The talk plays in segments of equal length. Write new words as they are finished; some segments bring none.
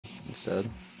instead.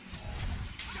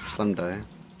 Just let him die.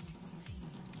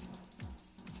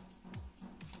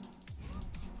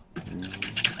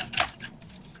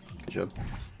 Good job.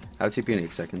 I'll TP in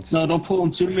 8 seconds. No, don't pull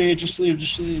him to me. Just leave.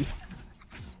 Just leave.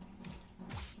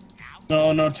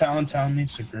 No, Talon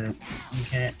needs to group. You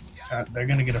can't. They're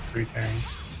gonna get a free thing.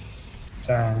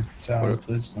 Talon,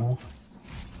 please no.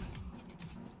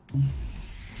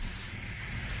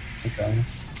 Okay.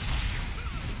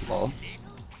 Lol.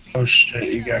 Oh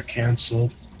shit, you got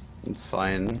cancelled. It's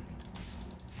fine.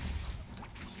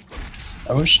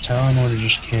 I wish Talon would've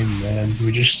just came in.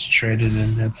 We just traded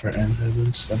in him for N-Hib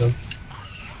instead of...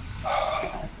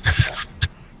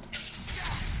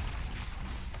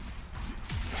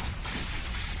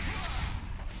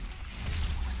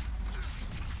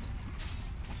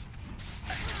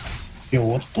 Yo,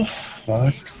 what the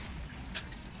fuck?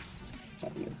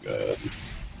 Oh my god.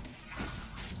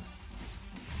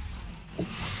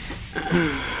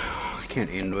 I can't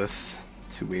end with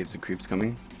 2 waves of creeps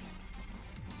coming.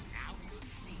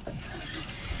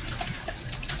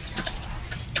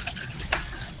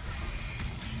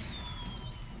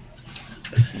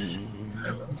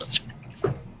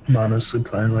 I'm honestly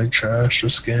playing like trash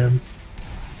this game.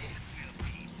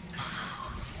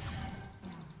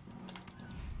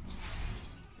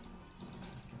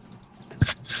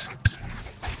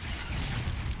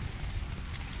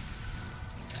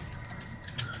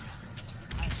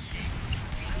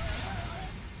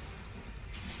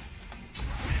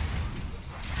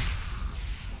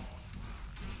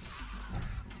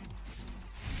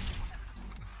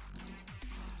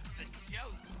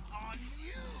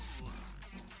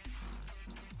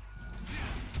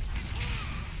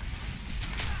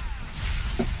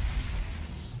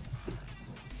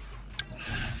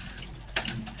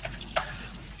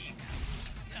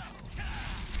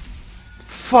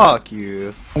 Fuck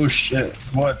you. Oh shit,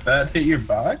 what, that hit your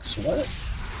box? What?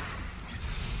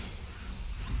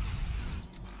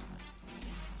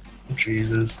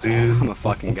 Jesus, dude. I'm a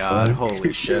fucking god.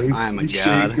 Holy shit, I'm a god.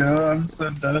 Shaco, I'm so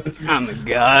done. I'm a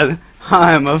god.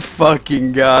 I'm a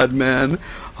fucking god, man.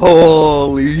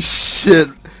 Holy shit.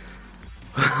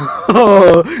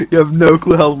 Oh, you have no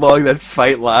clue how long that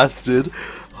fight lasted.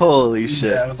 Holy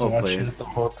shit. Yeah, I was watching it the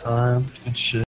whole time. Good shit.